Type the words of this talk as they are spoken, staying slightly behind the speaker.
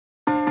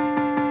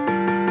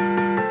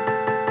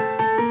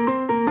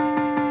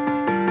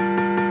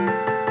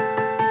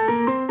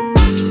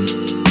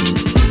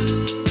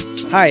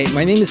Hi,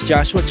 my name is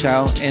Joshua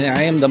Chow, and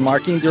I am the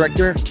Marketing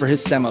Director for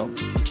Histemo.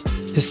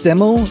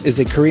 Histemo is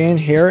a Korean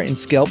hair and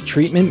scalp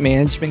treatment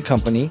management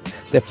company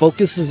that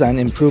focuses on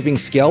improving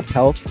scalp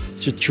health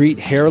to treat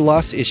hair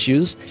loss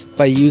issues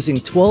by using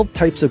 12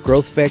 types of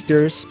growth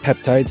factors,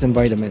 peptides, and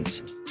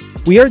vitamins.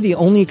 We are the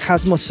only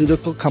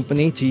cosmeceutical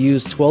company to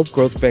use 12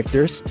 growth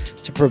factors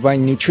to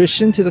provide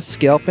nutrition to the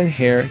scalp and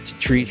hair to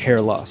treat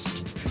hair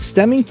loss.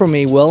 Stemming from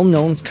a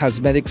well-known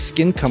cosmetic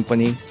skin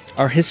company,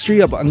 our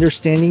history of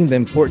understanding the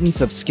importance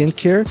of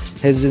skincare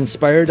has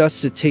inspired us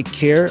to take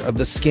care of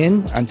the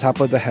skin on top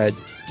of the head.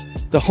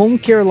 The home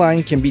care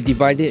line can be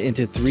divided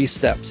into 3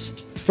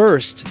 steps.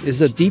 First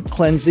is a deep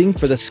cleansing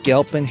for the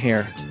scalp and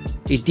hair.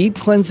 A deep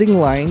cleansing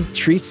line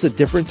treats the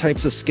different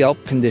types of scalp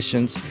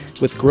conditions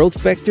with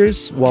growth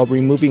factors while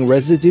removing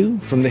residue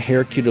from the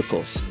hair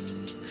cuticles.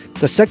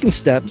 The second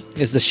step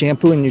is the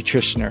shampoo and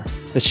nutritioner.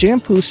 The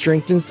shampoo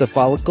strengthens the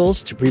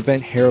follicles to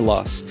prevent hair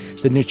loss.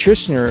 The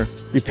nutritioner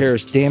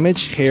repairs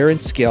damaged hair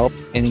and scalp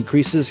and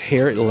increases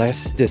hair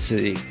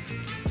elasticity.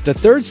 The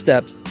third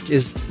step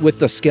is with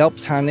the scalp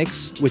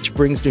tonics, which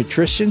brings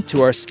nutrition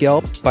to our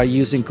scalp by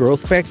using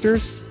growth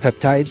factors,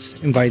 peptides,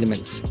 and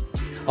vitamins.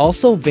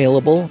 Also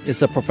available is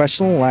the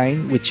professional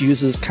line, which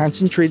uses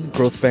concentrated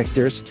growth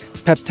factors,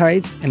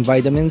 peptides, and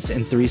vitamins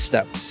in 3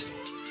 steps.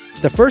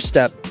 The first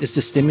step is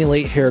to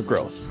stimulate hair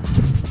growth.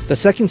 The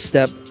second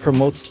step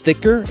promotes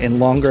thicker and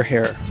longer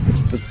hair.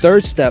 The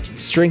third step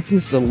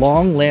strengthens the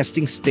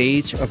long-lasting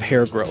stage of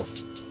hair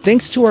growth.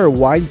 Thanks to our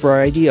wide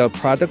variety of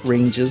product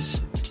ranges,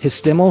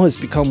 Histemo has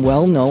become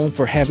well known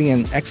for having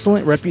an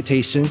excellent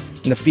reputation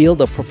in the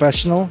field of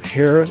professional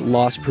hair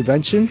loss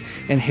prevention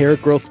and hair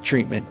growth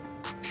treatment.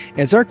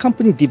 As our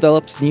company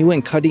develops new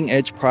and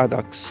cutting-edge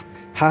products,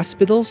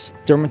 hospitals,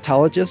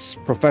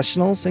 dermatologists,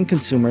 professionals, and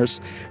consumers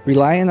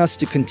rely on us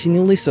to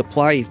continually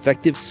supply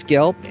effective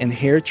scalp and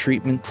hair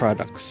treatment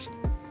products.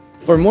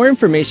 For more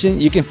information,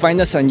 you can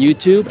find us on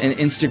YouTube and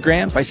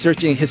Instagram by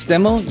searching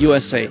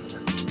HistemoUSA.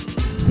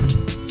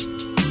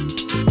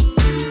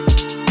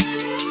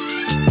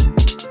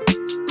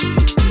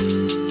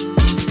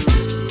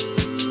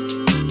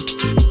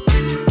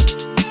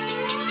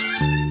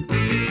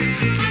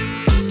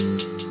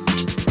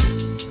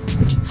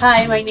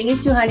 Hi, my name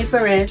is Johanny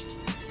Perez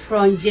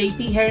from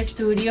JP Hair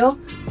Studio,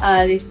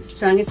 the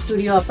strong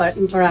studio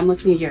in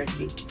Paramus, New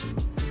Jersey.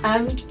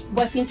 I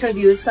was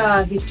introduced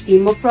a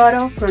Histemo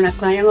product from a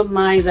client of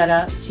mine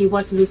that she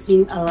was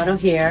losing a lot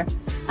of hair,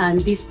 and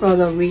this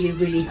product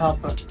really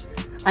helped her.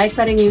 I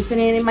started using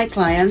it in my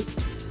clients,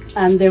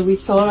 and the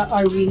results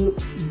are being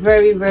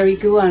very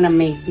good and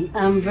amazing.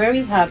 I'm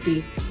very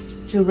happy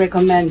to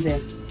recommend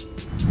it.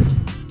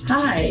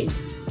 Hi,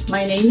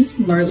 my name is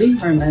Merly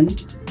Herman,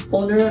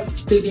 owner of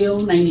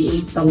Studio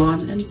 98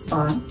 Salon and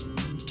Spa.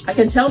 I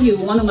can tell you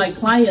one of my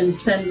clients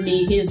sent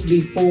me his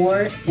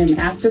before and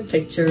after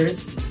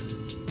pictures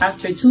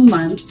after 2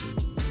 months,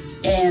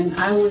 and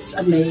I was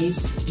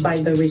amazed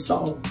by the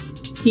result.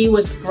 He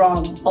was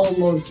from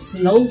almost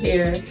no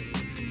hair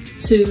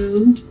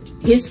to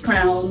his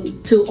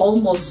crown to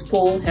almost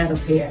full head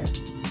of hair.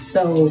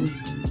 So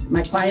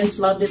my clients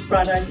love this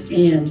product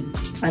and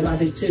I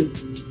love it too.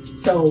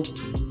 So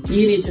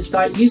you need to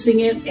start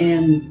using it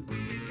and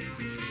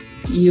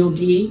you'll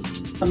be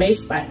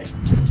amazed by it.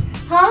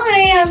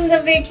 Hi, I'm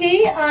the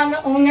Vicky. I'm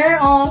the owner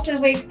of the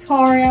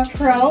Victoria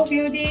Pro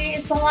Beauty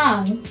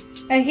Salon.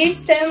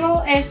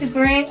 Histemo is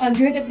bring a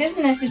good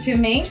business to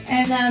me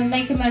and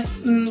make my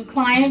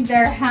client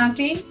very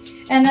happy.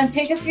 And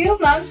take a few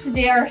months,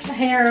 their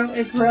hair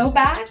will grow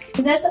back.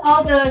 That's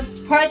all the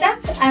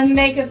products and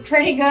make a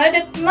pretty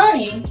good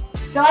money.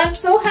 So I'm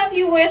so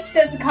happy with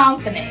this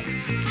company.